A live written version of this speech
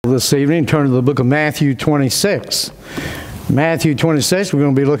this evening, turn to the book of Matthew 26. Matthew 26, we're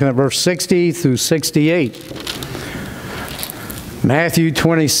going to be looking at verse 60 through 68. Matthew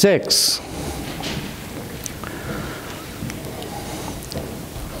 26.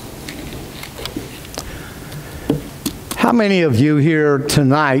 How many of you here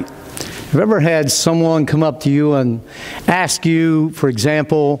tonight have ever had someone come up to you and ask you, for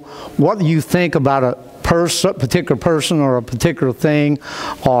example, what do you think about a particular person or a particular thing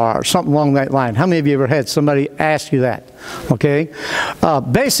or something along that line? How many of you ever had somebody ask you that? Okay?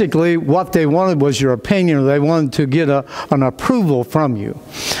 Basically, what they wanted was your opinion, or they wanted to get an approval from you.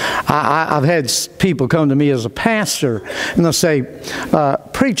 I've had people come to me as a pastor, and they'll say,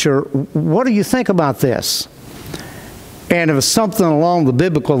 "Preacher, what do you think about this?" And if it's something along the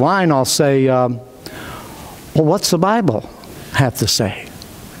biblical line, I'll say, well, what's the Bible have to say?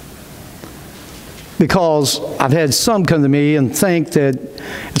 Because I've had some come to me and think that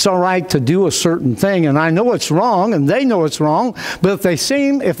it's all right to do a certain thing, and I know it's wrong, and they know it's wrong, but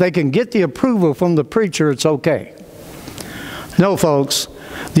if they can get the approval from the preacher, it's okay. No, folks,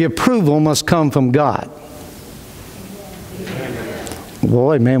 the approval must come from God.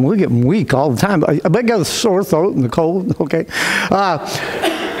 Boy, man, we're getting weak all the time. I got a sore throat and the cold, okay?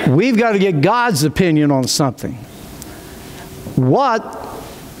 We've got to get God's opinion on something. What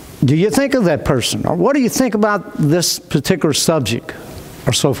do you think of that person? Or what do you think about this particular subject?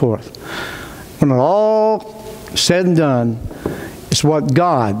 Or so forth. When it's all said and done, it's what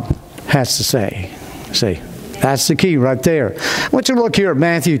God has to say. See? That's the key right there. I want you to look here at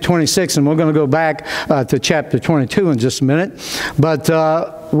Matthew 26, and we're going to go back to chapter 22 in just a minute. But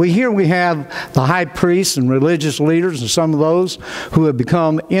we have the high priests and religious leaders, and some of those who have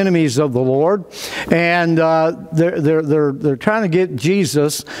become enemies of the Lord, and they're trying to get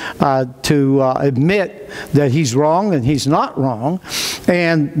Jesus to admit that he's wrong and he's not wrong,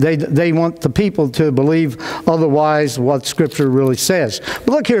 and they want the people to believe otherwise what Scripture really says. But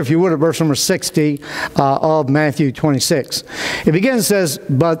look here, if you would, at verse number 60 of Matthew 26. It begins, says,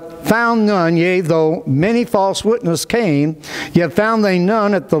 "But found none, yea, though many false witnesses came, yet found they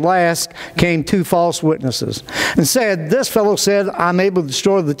none. At the last came two false witnesses, and said, This fellow said, I'm able to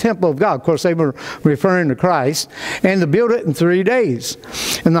destroy the temple of God." Of course, they were referring to Christ. "And to build it in 3 days.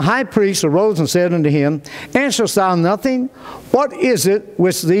 And the high priest arose and said unto him, Answerest thou nothing? What is it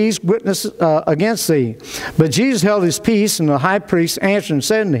which these witness against thee? But Jesus held his peace, and the high priest answered and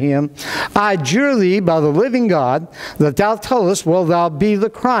said unto him, I adjure thee by the living God, that thou tellest, Will thou be the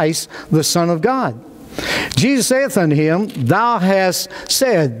Christ, the Son of God? Jesus saith unto him, Thou hast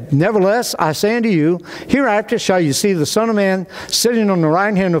said, Nevertheless, I say unto you, hereafter shall you see the Son of Man sitting on the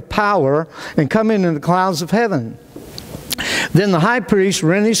right hand of power, and coming in the clouds of heaven. Then the high priest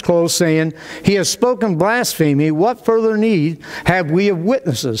rent his clothes, saying, He has spoken blasphemy. What further need have we of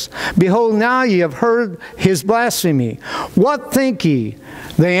witnesses? Behold, now ye have heard his blasphemy. What think ye?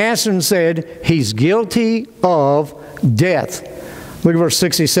 They answered and said, He's guilty of death." Look at verse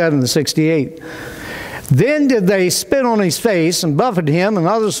 67 and 68. "Then did they spit on his face, and buffeted him, and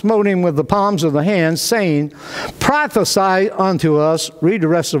others smote him with the palms of the hands, saying, Prophesy unto us." Read the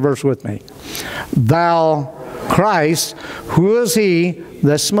rest of the verse with me. "Thou Christ, who is he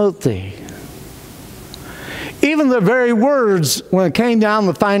that smote thee?" Even the very words, when it came down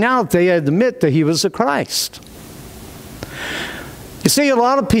to find out, they had to admit that he was the Christ. You see, a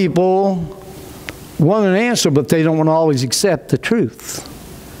lot of people want an answer, but they don't want to always accept the truth.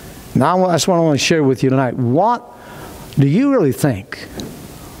 Now, that's what I want to share with you tonight. What do you really think?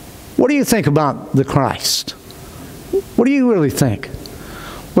 What do you think about the Christ? What do you really think?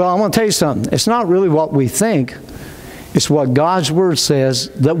 Well, I'm going to tell you something. It's not really what we think. It's what God's Word says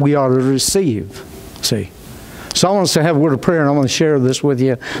that we ought to receive. See? So I want us to have a word of prayer, and I want to share this with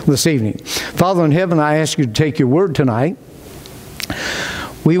you this evening. Father in heaven, I ask you to take your Word tonight.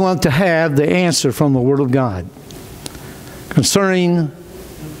 We want to have the answer from the Word of God concerning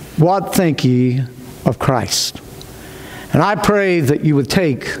what think ye of Christ. And I pray that you would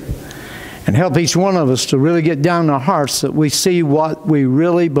take and help each one of us to really get down in our hearts that we see what we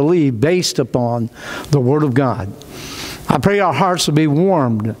really believe based upon the Word of God. I pray our hearts will be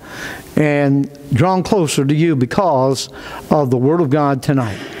warmed and drawn closer to you because of the Word of God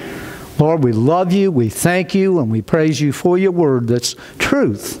tonight. Lord, we love you, we thank you, and we praise you for your Word that's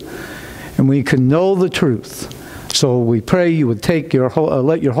truth. And we can know the truth. So we pray you would take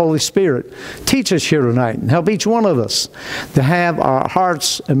let your Holy Spirit teach us here tonight and help each one of us to have our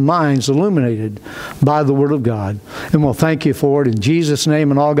hearts and minds illuminated by the Word of God. And we'll thank you for it in Jesus'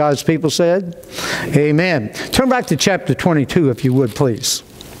 name, and all God's people said, Amen. Turn back to chapter 22 if you would, please.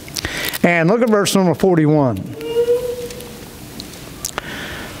 And look at verse number 41.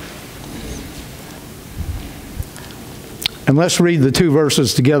 And let's read the two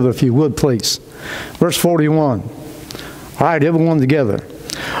verses together, if you would, please. Verse 41. All right, everyone together.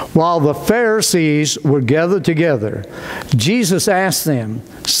 While the Pharisees were gathered together, Jesus asked them,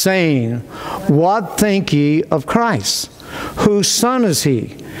 saying, What think ye of Christ? Whose son is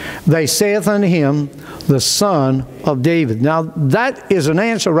he? They saith unto him, the son of David. Now, that is an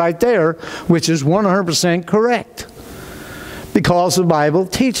answer right there, which is 100% correct, because the Bible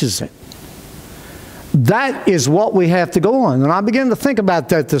teaches it. That is what we have to go on. And I began to think about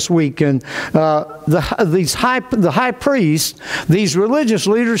that this week. And the high priests, these religious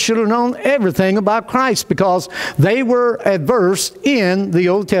leaders should have known everything about Christ, because they were adverse in the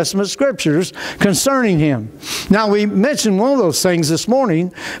Old Testament scriptures concerning him. Now, we mentioned one of those things this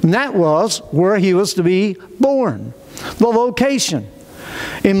morning, and that was where he was to be born, the location.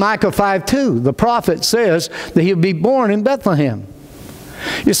 In Micah 5:2, the prophet says that he would be born in Bethlehem.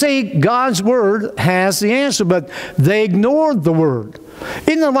 You see, God's Word has the answer, but they ignored the Word.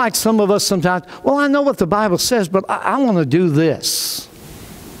 Isn't it like some of us sometimes, well, I know what the Bible says, but I want to do this.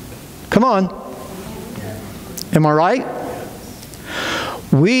 Come on. Am I right?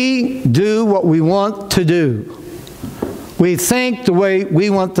 We do what we want to do. We think the way we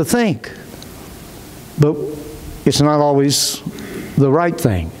want to think. But it's not always the right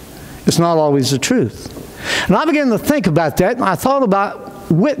thing. It's not always the truth. And I began to think about that, and I thought about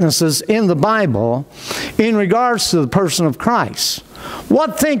witnesses in the Bible in regards to the person of Christ.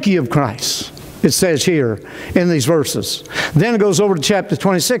 What think ye of Christ? It says here in these verses. Then it goes over to chapter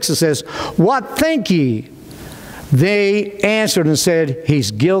 26. It says, What think ye? They answered and said,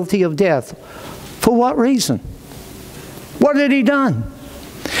 He's guilty of death. For what reason? What had he done?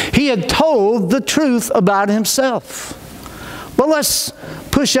 He had told the truth about himself. But let's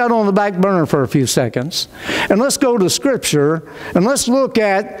push that on the back burner for a few seconds, and let's go to Scripture, and let's look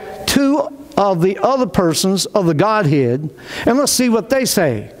at two of the other persons of the Godhead, and let's see what they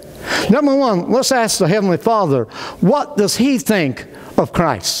say. Number one, let's ask the Heavenly Father, what does He think of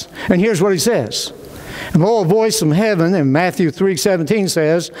Christ? And here's what He says. And lo, a voice from heaven, in Matthew 3:17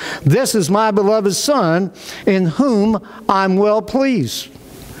 says, This is my beloved Son, in whom I'm well pleased.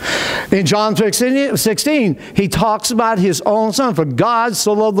 In John 16, he talks about his own Son. For God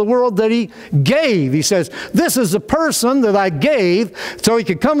so loved the world that he gave. He says, this is the person that I gave so he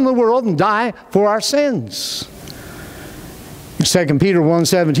could come in the world and die for our sins. In 2 Peter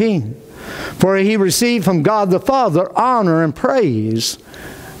 1:17, for he received from God the Father honor and praise,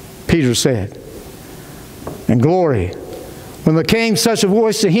 Peter said, and glory. When there came such a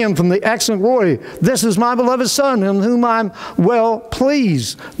voice to him from the excellent glory, This is my beloved Son, in whom I'm well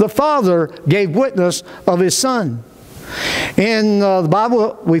pleased. The Father gave witness of His Son. In the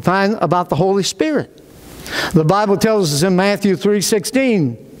Bible, we find about the Holy Spirit. The Bible tells us in Matthew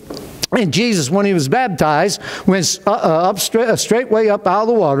 3:16, and Jesus, when He was baptized, went straightway up out of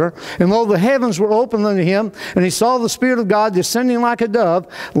the water, and lo, the heavens were opened unto Him, and He saw the Spirit of God descending like a dove,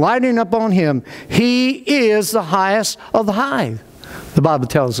 lighting upon Him. He is the highest of the high, the Bible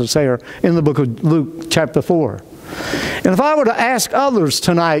tells us there in the book of Luke chapter 4. And if I were to ask others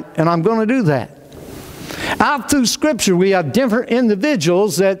tonight, and I'm going to do that, out through Scripture we have different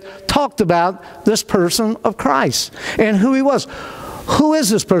individuals that talked about this person of Christ and who He was. Who is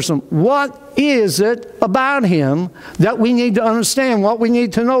this person? What is it about Him that we need to understand, what we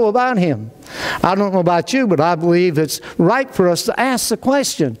need to know about Him? I don't know about you, but I believe it's right for us to ask the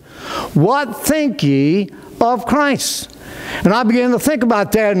question, what think ye of Christ? And I began to think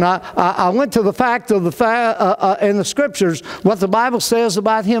about that, and I went to the fact of in the Scriptures, what the Bible says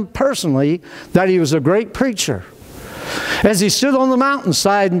about Him personally, that He was a great preacher. As He stood on the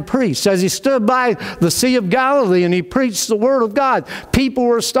mountainside and preached, as He stood by the Sea of Galilee and He preached the Word of God, people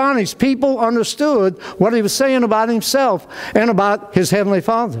were astonished. People understood what He was saying about Himself and about His Heavenly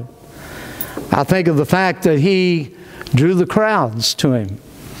Father. I think of the fact that He drew the crowds to Him,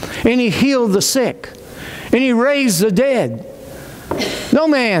 and He healed the sick, and He raised the dead. No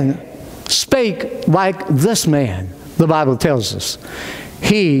man spake like this man, the Bible tells us.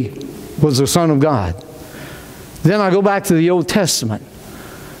 He was the Son of God. Then I go back to the Old Testament,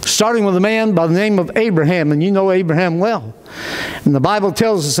 starting with a man by the name of Abraham, and you know Abraham well. And the Bible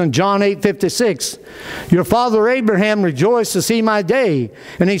tells us in John 8:56, your father Abraham rejoiced to see my day,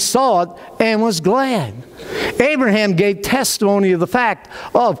 and he saw it and was glad. Abraham gave testimony of the fact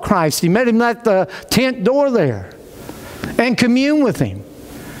of Christ. He met Him at the tent door there and communed with Him.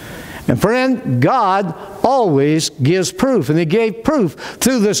 And friend, God always gives proof, and He gave proof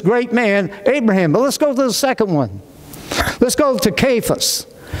through this great man, Abraham. But let's go to the second one. Let's go to Cephas.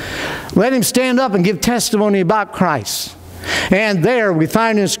 Let him stand up and give testimony about Christ. And there we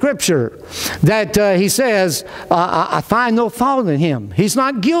find in Scripture that he says, I find no fault in him. He's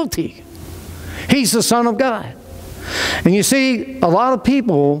not guilty. He's the Son of God. And you see, a lot of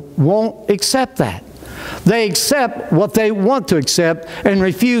people won't accept that. They accept what they want to accept and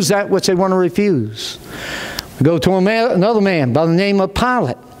refuse that which they want to refuse. We go to another man by the name of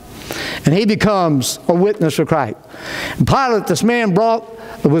Pilate, and he becomes a witness for Christ. And Pilate, this man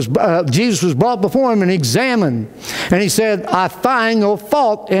Jesus was brought before him and examined, and he said, I find no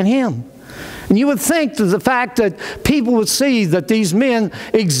fault in him. And you would think that the fact that people would see that these men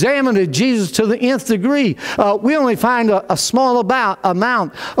examined Jesus to the nth degree. We only find a small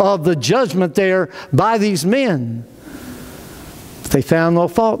amount of the judgment there by these men. But they found no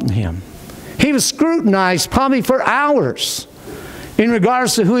fault in him. He was scrutinized probably for hours in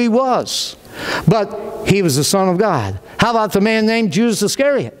regards to who he was. But he was the Son of God. How about the man named Judas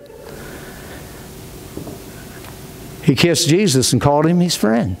Iscariot? He kissed Jesus and called him his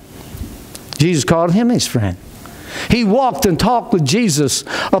friend. Jesus called him his friend. He walked and talked with Jesus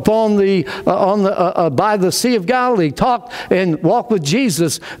upon by the Sea of Galilee. Talked and walked with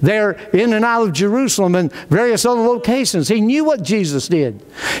Jesus there in and out of Jerusalem and various other locations. He knew what Jesus did.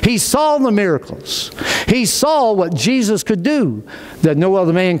 He saw the miracles. He saw what Jesus could do that no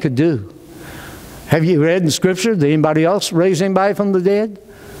other man could do. Have you read in Scripture, did anybody else raise anybody from the dead?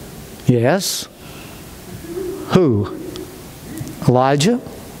 Yes. Who? Elijah?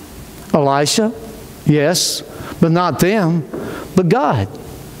 Elisha? Yes. But not them, but God.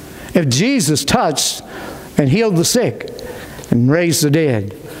 If Jesus touched and healed the sick and raised the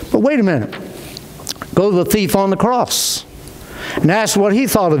dead. But wait a minute. Go to the thief on the cross and ask what he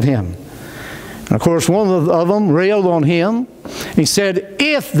thought of him. And of course, one of them railed on him. He said,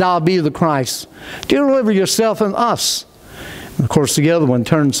 if thou be the Christ, deliver yourself and us. And of course, the other one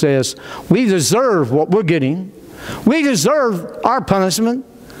turns and says, we deserve what we're getting. We deserve our punishment.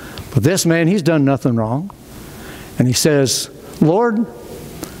 But this man, he's done nothing wrong. And he says, Lord,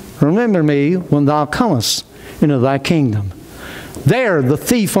 remember me when thou comest into thy kingdom. There, the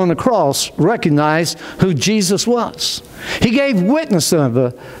thief on the cross recognized who Jesus was. He gave witness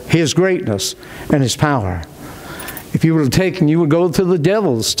of his greatness and his power. If you were to take and you would go to the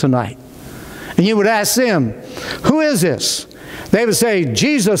devils tonight, and you would ask them, who is this? They would say,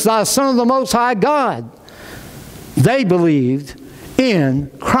 Jesus, thou Son of the Most High God. They believed in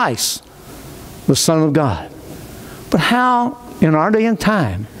Christ, the Son of God. But how, in our day and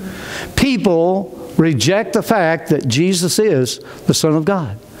time, people reject the fact that Jesus is the Son of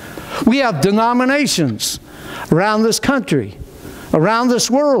God. We have denominations around this country, around this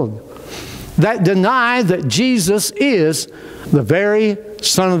world, that deny that Jesus is the very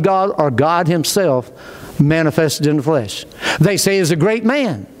Son of God, or God Himself manifested in the flesh. They say He's a great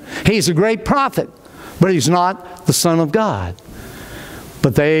man, He's a great prophet, but He's not the Son of God.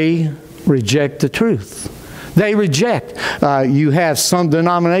 But they reject the truth. They reject. You have some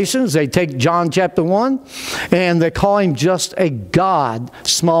denominations, they take John chapter 1, and they call Him just a God,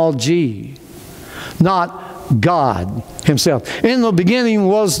 small g, not God Himself. In the beginning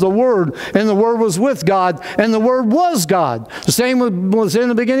was the Word, and the Word was with God, and the Word was God. The same was in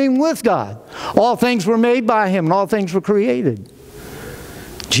the beginning with God. All things were made by Him, and all things were created.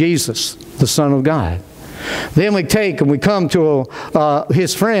 Jesus, the Son of God. Then we take and we come to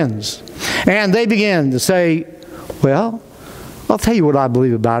His friends, and they begin to say, well, I'll tell you what I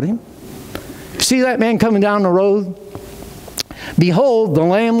believe about Him. See that man coming down the road? Behold, the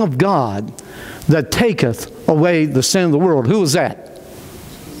Lamb of God that taketh away the sin of the world. Who was that?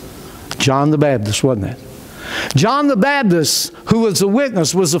 John the Baptist, wasn't it? John the Baptist, who was a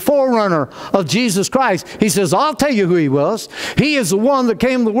witness, was the forerunner of Jesus Christ. He says, I'll tell you who He was. He is the one that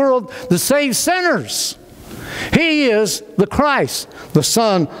came to the world to save sinners. He is the Christ, the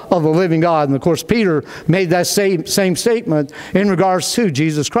Son of the living God. And of course, Peter made that same statement in regards to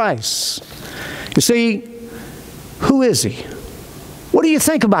Jesus Christ. You see, who is He? What do you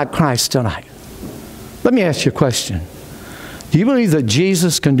think about Christ tonight? Let me ask you a question. Do you believe that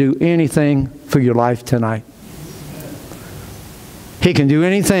Jesus can do anything for your life tonight? He can do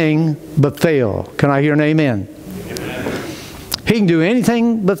anything but fail. Can I hear an amen? Amen. He can do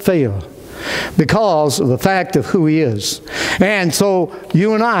anything but fail because of the fact of who He is. And so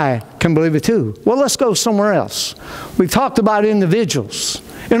you and I can believe it too. Well, let's go somewhere else. We've talked about individuals.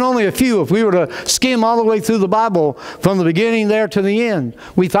 And only a few. If we were to skim all the way through the Bible from the beginning there to the end,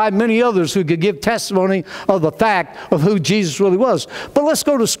 we find many others who could give testimony of the fact of who Jesus really was. But let's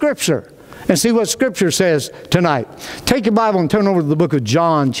go to Scripture and see what Scripture says tonight. Take your Bible and turn over to the book of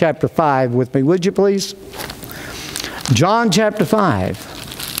John chapter 5 with me, would you please? John chapter 5.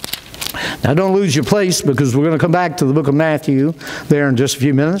 Now don't lose your place, because we're going to come back to the book of Matthew there in just a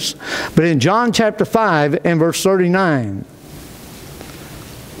few minutes. But in John chapter 5 and verse 39,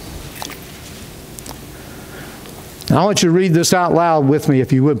 now I want you to read this out loud with me,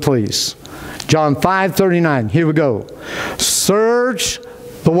 if you would, please. John 5:39. Here we go. Search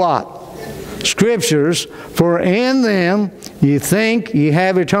the what? Scriptures, for in them you think ye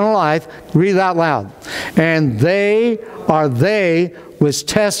have eternal life. Read it out loud. And they are they which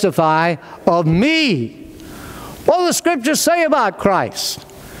testify of me. What do the Scriptures say about Christ?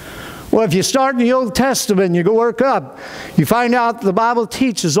 Well, if you start in the Old Testament and you go work up, you find out the Bible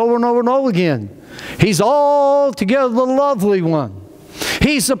teaches over and over and over again. He's altogether the lovely one.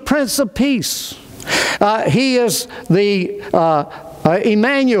 He's the Prince of Peace. He is the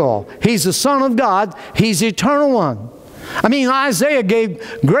Emmanuel. He's the Son of God. He's the Eternal One. I mean, Isaiah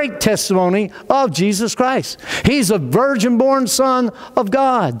gave great testimony of Jesus Christ. He's a virgin-born Son of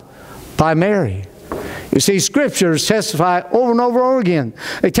God by Mary. You see, Scriptures testify over and over and over again.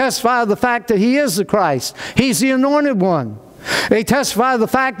 They testify of the fact that He is the Christ. He's the Anointed One. They testify of the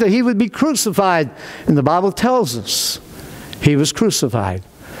fact that He would be crucified. And the Bible tells us He was crucified.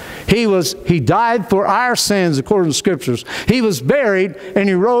 He died for our sins according to Scriptures. He was buried and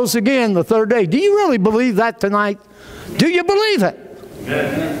He rose again the third day. Do you really believe that tonight? Do you believe it?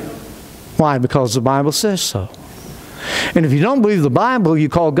 Amen. Why? Because the Bible says so. And if you don't believe the Bible, you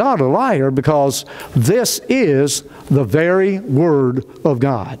call God a liar, because this is the very Word of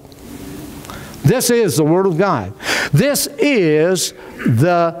God. This is the Word of God. This is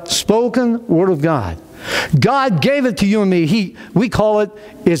the spoken Word of God. God gave it to you and me. We call it,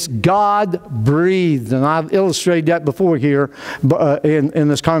 it's God-breathed. And I've illustrated that before here in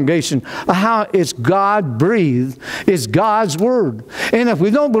this congregation, how it's God-breathed. It's God's Word. And if we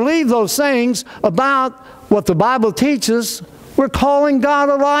don't believe those things about what the Bible teaches, we're calling God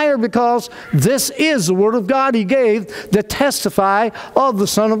a liar, because this is the Word of God He gave to testify of the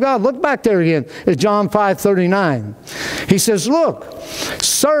Son of God. Look back there again at John 5:39. He says, look,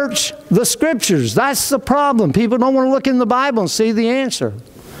 search the Scriptures. That's the problem. People don't want to look in the Bible and see the answer.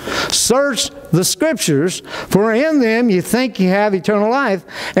 Search the Scriptures, for in them you think you have eternal life,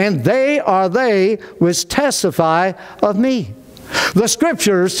 and they are they which testify of me. The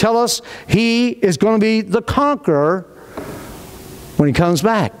Scriptures tell us He is going to be the conqueror when He comes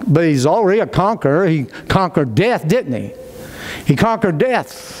back. But He's already a conqueror. He conquered death, didn't He? He conquered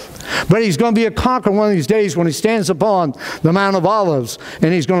death. But He's going to be a conqueror one of these days when He stands upon the Mount of Olives,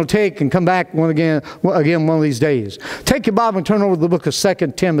 and He's going to take and come back again one of these days. Take your Bible and turn over to the book of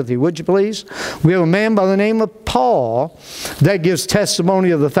 2 Timothy, would you please? We have a man by the name of Paul that gives testimony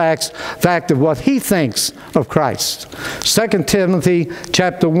of the fact of what he thinks of Christ. 2 Timothy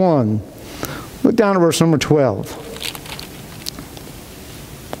chapter 1. Look down to verse number 12.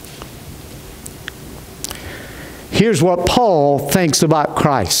 Here's what Paul thinks about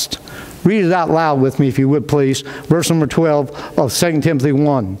Christ. Read it out loud with me, if you would, please. Verse number 12 of 2 Timothy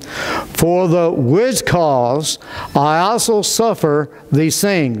 1. For the which cause I also suffer these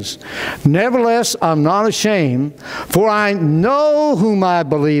things. Nevertheless, I'm not ashamed, for I know whom I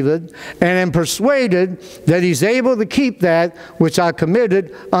believed, and am persuaded that He's able to keep that which I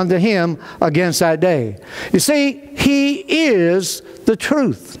committed unto Him against that day. You see, He is the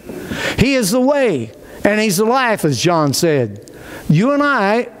truth. He is the way, and He's the life, as John said. You and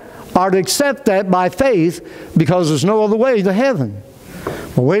I are to accept that by faith, because there's no other way to heaven.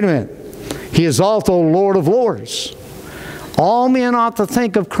 Well, wait a minute. He is also Lord of Lords. All men ought to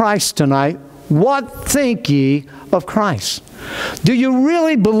think of Christ tonight. What think ye of Christ? Do you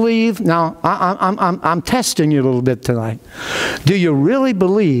really believe? Now, I'm testing you a little bit tonight. Do you really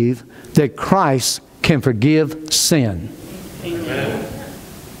believe that Christ can forgive sin? Amen.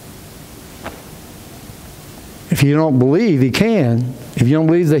 If you don't believe He can, if you don't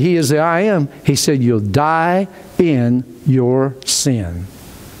believe that He is the I Am, He said you'll die in your sin.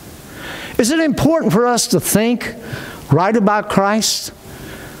 Is it important for us to think right about Christ?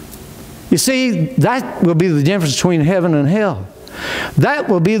 You see, that will be the difference between heaven and hell. That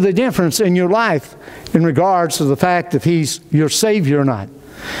will be the difference in your life in regards to the fact if He's your Savior or not.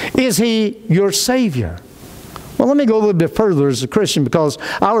 Is He your Savior? Well, let me go a little bit further as a Christian, because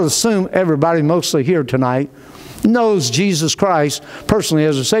I would assume everybody mostly here tonight knows Jesus Christ personally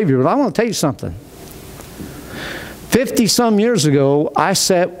as a Savior. But I want to tell you something. 50-some years ago, I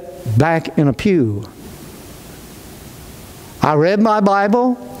sat back in a pew. I read my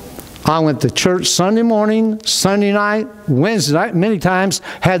Bible. I went to church Sunday morning, Sunday night, Wednesday night, many times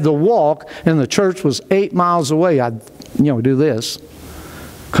had to walk, and the church was 8 miles away. I'd, do this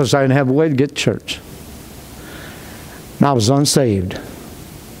because I didn't have a way to get to church. And I was unsaved.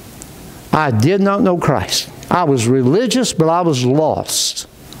 I did not know Christ. I was religious, but I was lost.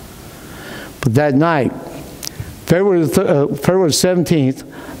 But that night, February 17th,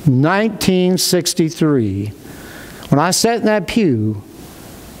 1963, when I sat in that pew,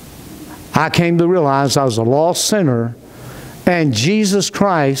 I came to realize I was a lost sinner, and Jesus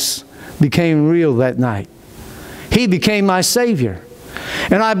Christ became real that night. He became my Savior,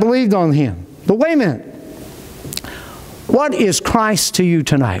 and I believed on Him. But wait a minute. What is Christ to you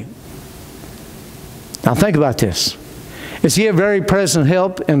tonight? Now think about this. Is He a very present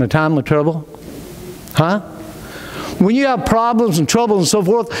help in the time of trouble? Huh? When you have problems and trouble and so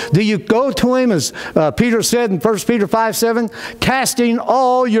forth, do you go to Him, as Peter said in 1 Peter 5:7, casting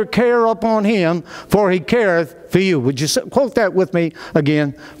all your care upon Him, for He careth for you? Would you quote that with me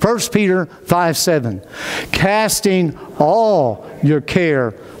again? 1 Peter 5:7. Casting all your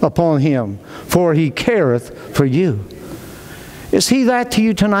care upon Him, for He careth for you. Is He that to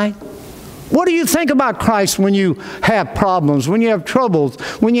you tonight? What do you think about Christ when you have problems, when you have troubles,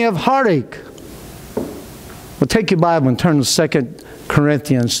 when you have heartache? Well, take your Bible and turn to 2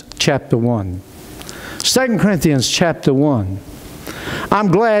 Corinthians chapter 1. 2 Corinthians chapter 1. I'm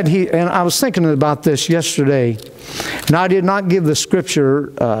glad and I was thinking about this yesterday, and I did not give the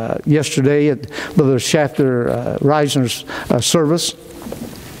scripture yesterday at Brother Shafter Reisner's service.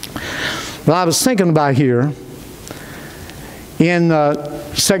 But I was thinking about here in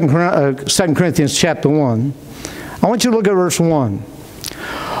 2 Corinthians chapter 1. I want you to look at verse 1.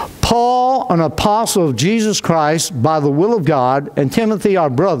 Paul, an apostle of Jesus Christ, by the will of God, and Timothy, our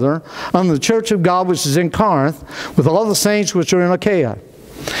brother, unto the church of God which is in Corinth, with all the saints which are in Achaia.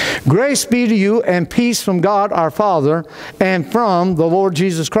 Grace be to you, and peace from God our Father, and from the Lord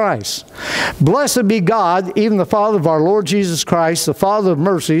Jesus Christ. Blessed be God, even the Father of our Lord Jesus Christ, the Father of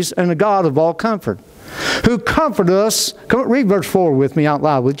mercies, and the God of all comfort, who comfort us. Read verse 4 with me out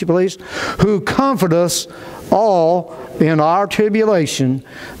loud, would you please? Who comfort us all in our tribulation,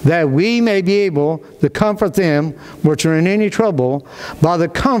 that we may be able to comfort them which are in any trouble by the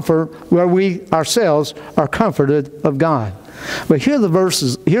comfort where we ourselves are comforted of God. But here's the verse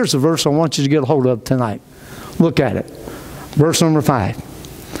I want you to get a hold of tonight. Look at it. Verse number 5.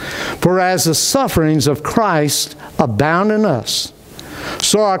 For as the sufferings of Christ abound in us,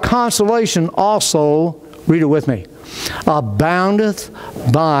 so our consolation also, read it with me, aboundeth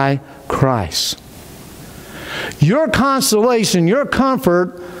by Christ. Your consolation, your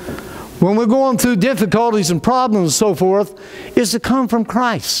comfort, when we're going through difficulties and problems and so forth, is to come from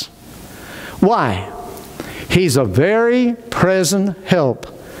Christ. Why? He's a very present help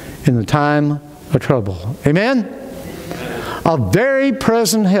in the time of trouble. Amen? A very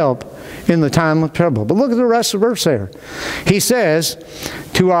present help in the time of trouble. But look at the rest of the verse there. He says,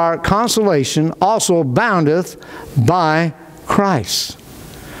 to our consolation also aboundeth by Christ.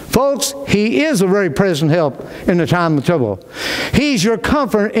 Folks, He is a very present help in the time of trouble. He's your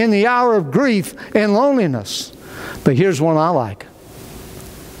comfort in the hour of grief and loneliness. But here's one I like.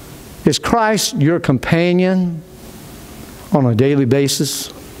 Is Christ your companion on a daily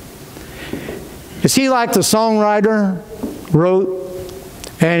basis? Is He like the songwriter wrote,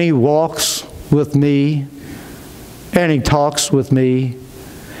 and He walks with me, and He talks with me,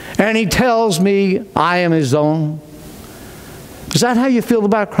 and He tells me I am His own? Is that how you feel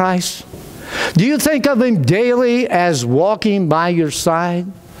about Christ? Do you think of Him daily as walking by your side?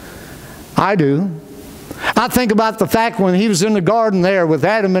 I do. I think about the fact when He was in the garden there with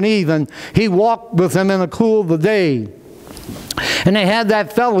Adam and Eve, and He walked with them in the cool of the day. And they had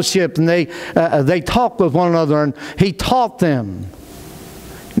that fellowship, and they talked with one another, and He taught them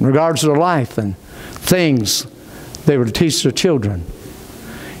in regards to their life and things they were to teach their children.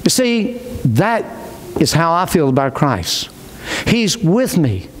 You see, that is how I feel about Christ. He's with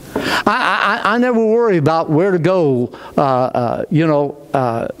me. I never worry about where to go,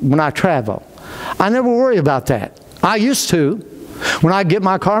 when I travel. I never worry about that. I used to. When I get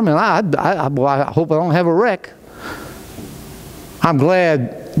my car, man, I hope I don't have a wreck. I'm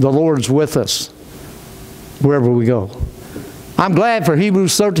glad the Lord's with us wherever we go. I'm glad for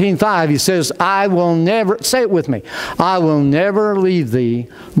Hebrews 13:5. He says, I will never, say it with me, I will never leave thee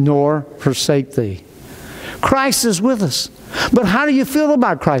nor forsake thee. Christ is with us. But how do you feel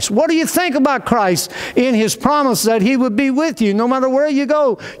about Christ? What do you think about Christ in His promise that He would be with you no matter where you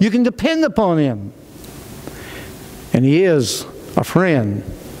go? You can depend upon Him. And He is a friend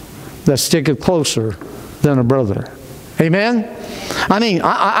that sticketh closer than a brother. Amen? I mean,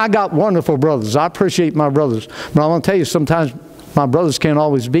 I got wonderful brothers. I appreciate my brothers. But I want to tell you, sometimes my brothers can't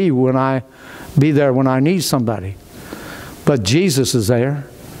always be there when I need somebody. But Jesus is there.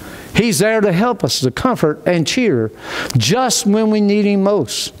 He's there to help us, to comfort and cheer just when we need Him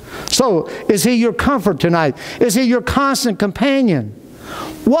most. So, is He your comfort tonight? Is He your constant companion?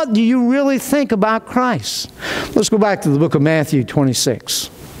 What do you really think about Christ? Let's go back to the book of Matthew 26.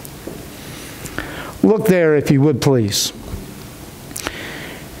 Look there, if you would, please.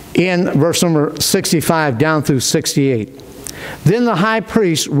 In verse number 65 down through 68. Then the high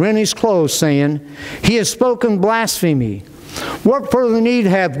priest rent his clothes, saying, He has spoken blasphemy. What further need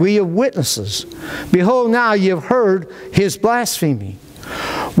have we of witnesses? Behold, now ye have heard his blasphemy.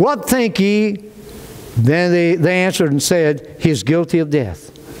 What think ye? Then they answered and said, He is guilty of death.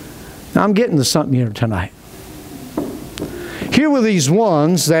 Now I'm getting to something here tonight. Here were these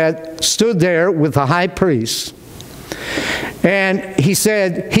ones that stood there with the high priest, and he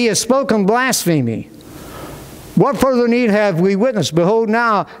said, He has spoken blasphemy. What further need have we witnessed? Behold,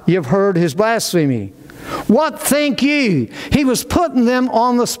 now ye have heard his blasphemy. What think ye? He was putting them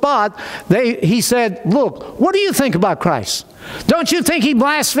on the spot. He said, look, what do you think about Christ? Don't you think He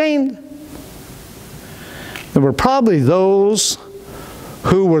blasphemed? There were probably those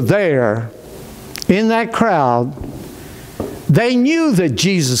who were there in that crowd. They knew that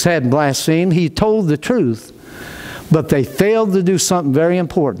Jesus hadn't blasphemed. He told the truth. But they failed to do something very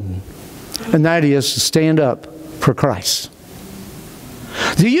important, and that is to stand up for Christ.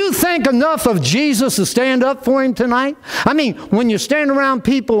 Do you think enough of Jesus to stand up for Him tonight? I mean, when you stand around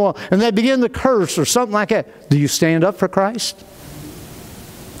people and they begin to curse or something like that, do you stand up for Christ?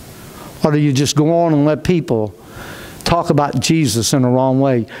 Or do you just go on and let people talk about Jesus in the wrong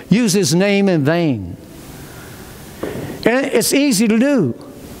way? Use His name in vain. And it's easy to do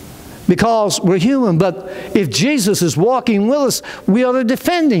because we're human, but if Jesus is walking with us, we ought to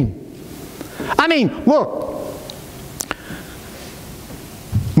defend Him. I mean, look,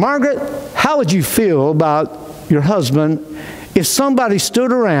 Margaret, how would you feel about your husband if somebody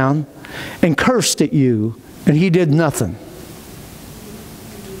stood around and cursed at you and he did nothing?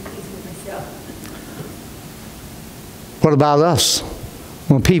 What about us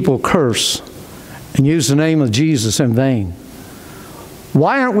when people curse and use the name of Jesus in vain?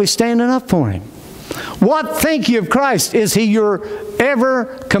 Why aren't we standing up for Him? What think you of Christ? Is He your ever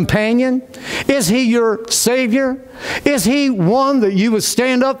companion? Is He your Savior? Is He one that you would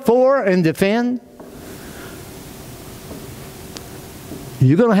stand up for and defend?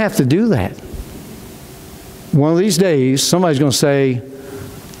 You're going to have to do that. One of these days, somebody's going to say,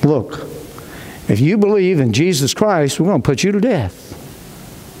 look, if you believe in Jesus Christ, we're going to put you to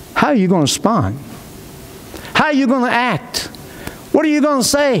death. How are you going to respond? How are you going to act? What are you going to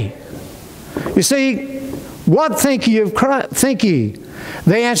say? You see, what think ye of Christ? Think ye?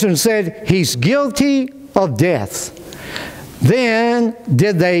 They answered and said, He's guilty of death. Then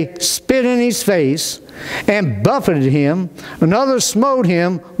did they spit in His face and buffeted Him, and others smote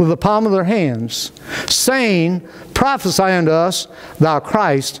Him with the palm of their hands, saying, Prophesy unto us, Thou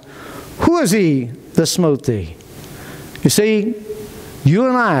Christ, who is He that smote thee? You see, you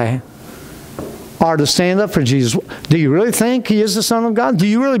and I are to stand up for Jesus. Do you really think He is the Son of God? Do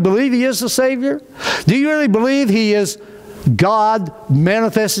you really believe He is the Savior? Do you really believe He is God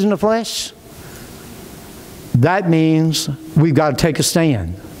manifested in the flesh? That means we've got to take a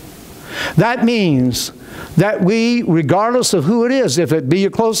stand. That means that we, regardless of who it is, if it be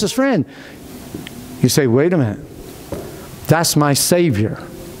your closest friend, you say, wait a minute, that's my Savior.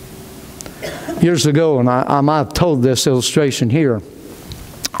 Years ago, and I might have told this illustration here,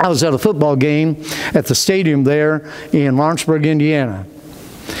 I was at a football game at the stadium there in Lawrenceburg, Indiana.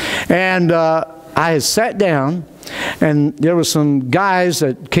 And I had sat down, and there were some guys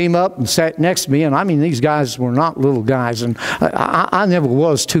that came up and sat next to me. And I mean, these guys were not little guys. And I never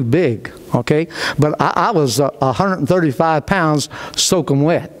was too big, okay? But I was 135 pounds soaking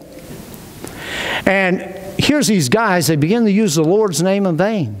wet. And here's these guys, they begin to use the Lord's name in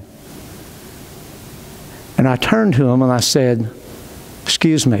vain. And I turned to them and I said,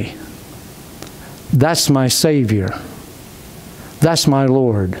 excuse me, that's my Savior. That's my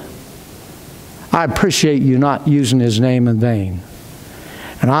Lord. I appreciate you not using His name in vain.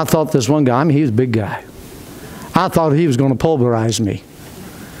 And I thought this one guy, I mean, he was a big guy. I thought he was going to pulverize me.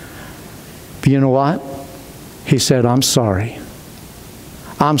 But you know what? He said, I'm sorry.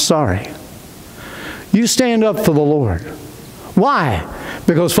 I'm sorry. You stand up for the Lord. Why?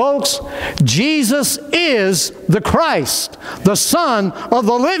 Because, folks, Jesus is the Christ, the Son of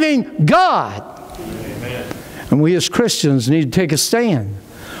the living God. Amen. And we as Christians need to take a stand,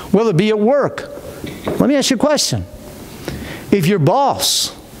 whether it be at work. Let me ask you a question. If your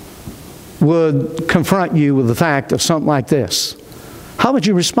boss would confront you with the fact of something like this, how would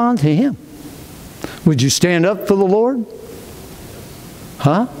you respond to him? Would you stand up for the Lord?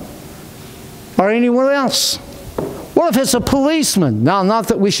 Huh? or anyone else? What if it's a policeman? Now, not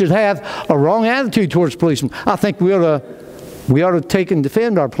that we should have a wrong attitude towards policemen. I think we ought to take and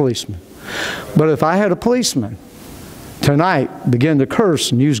defend our policemen. But if I had a policeman tonight begin to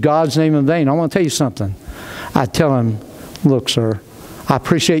curse and use God's name in vain, I want to tell you something. I'd tell him, look, sir, I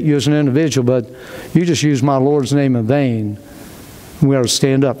appreciate you as an individual, but you just used my Lord's name in vain. We ought to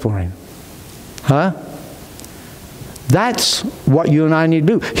stand up for him. Huh? That's what you and I need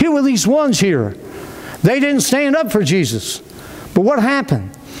to do. Here were these ones here. They didn't stand up for Jesus. But what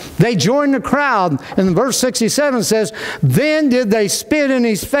happened? They joined the crowd, and verse 67 says, Then did they spit in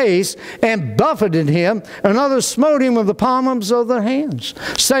his face and buffeted him, and others smote him with the palms of their hands,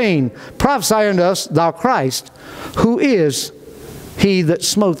 saying, Prophesy unto us, thou Christ, who is he that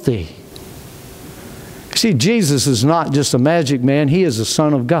smote thee? See, Jesus is not just a magic man. He is the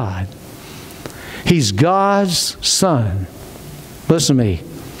Son of God. He's God's Son. Listen to me.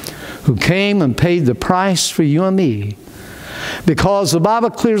 Who came and paid the price for you and me. Because the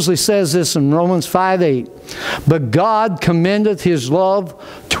Bible clearly says this in Romans 5:8. But God commendeth his love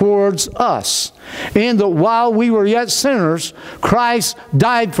towards us, in that while we were yet sinners, Christ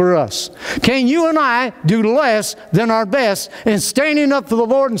died for us. Can you and I do less than our best in standing up for the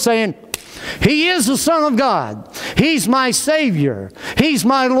Lord and saying, He is the Son of God. He's my Savior. He's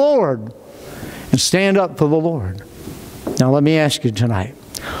my Lord. And stand up for the Lord. Now let me ask you tonight.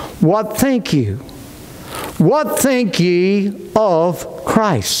 What think you? What think ye of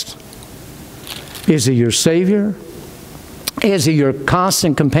Christ? Is He your Savior? Is He your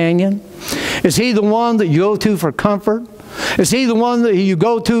constant companion? Is He the one that you go to for comfort? Is He the one that you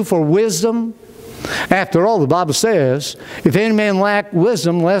go to for wisdom? After all, the Bible says, If any man lack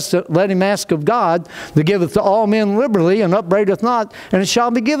wisdom, let him ask of God, that giveth to all men liberally, and upbraideth not, and it shall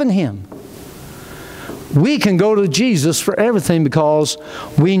be given him. We can go to Jesus for everything because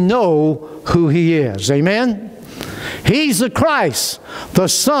we know who He is. Amen? He's the Christ, the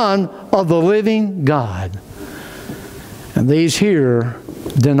Son of the living God. And these here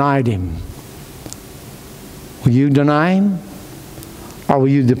denied Him. Will you deny Him? Or will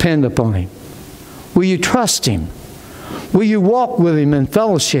you depend upon Him? Will you trust Him? Will you walk with Him in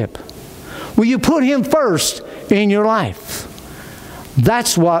fellowship? Will you put Him first in your life?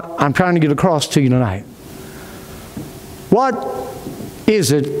 That's what I'm trying to get across to you tonight. What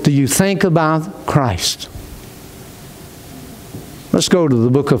is it that you think about Christ? Let's go to the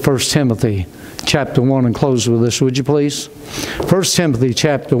book of 1 Timothy chapter 1 and close with this, would you please? 1 Timothy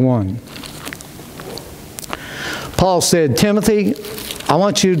chapter 1. Paul said, Timothy, I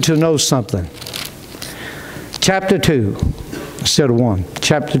want you to know something. Chapter 2, instead of 1,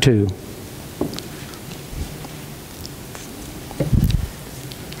 chapter 2.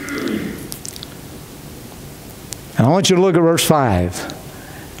 And I want you to look at verse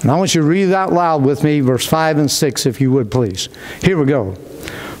 5. And I want you to read it out loud with me, verse 5 and 6, if you would, please. Here we go.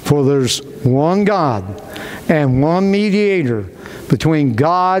 For there's one God and one mediator between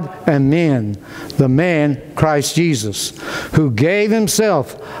God and men, the man Christ Jesus, who gave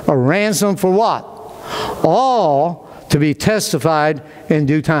Himself a ransom for what? All to be testified in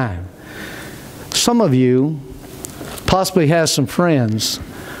due time. Some of you possibly have some friends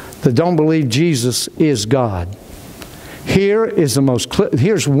that don't believe Jesus is God. Here's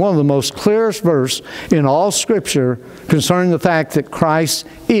one of the most clearest verse in all Scripture concerning the fact that Christ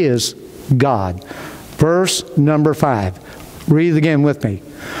is God. Verse number 5. Read it again with me.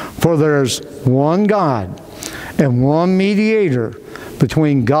 For there's one God and one mediator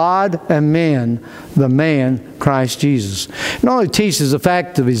between God and men, the man Christ Jesus. It not only teaches the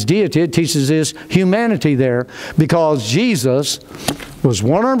fact of His deity, it teaches His humanity there, because Jesus was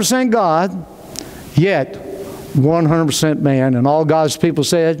 100% God, yet 100% man. And all God's people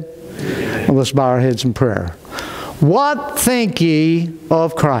said, well, let's bow our heads in prayer. What think ye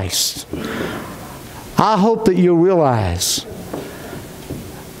of Christ? I hope that you realize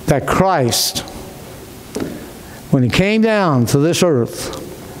that Christ, when He came down to this earth,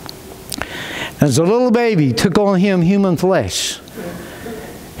 as a little baby took on Him human flesh,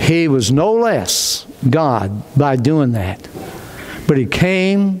 He was no less God by doing that. But He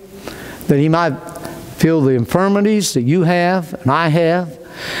came that He might feel the infirmities that you have and I have,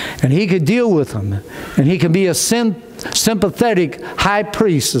 and He could deal with them, and He could be a sympathetic high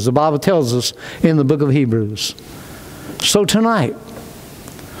priest, as the Bible tells us in the book of Hebrews. So tonight,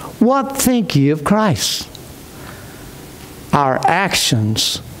 what think ye of Christ? Our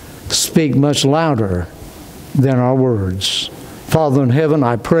actions speak much louder than our words. Father in heaven,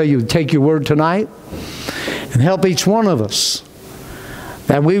 I pray You would take Your word tonight and help each one of us,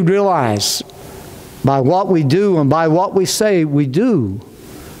 that we realize by what we do and by what we say we do,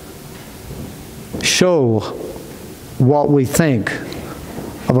 show what we think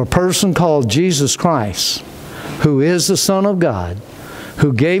of a person called Jesus Christ, who is the Son of God,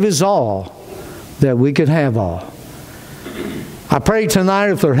 who gave His all that we could have all. I pray tonight,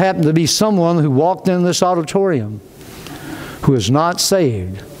 if there happened to be someone who walked in this auditorium who is not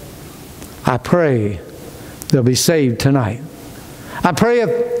saved, I pray they'll be saved tonight. I pray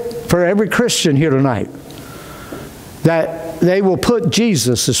for every Christian here tonight that they will put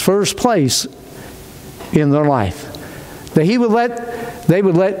Jesus as first place in their life. That they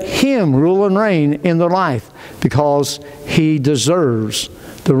would let Him rule and reign in their life, because He deserves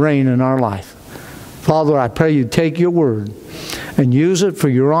to reign in our life. Father, I pray You take Your word and use it for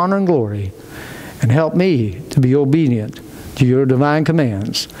Your honor and glory, and help me to be obedient to Your divine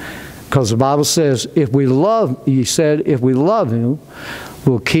commands. Because the Bible says, if we love, You said, if we love You,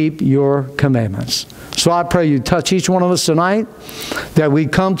 we'll keep Your commandments. So I pray You touch each one of us tonight, that we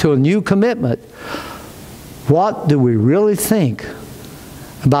come to a new commitment. What do we really think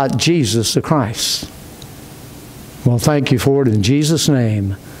about Jesus the Christ? Well, thank You for it in Jesus'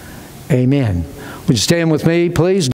 name. Amen. Would you stand with me, please?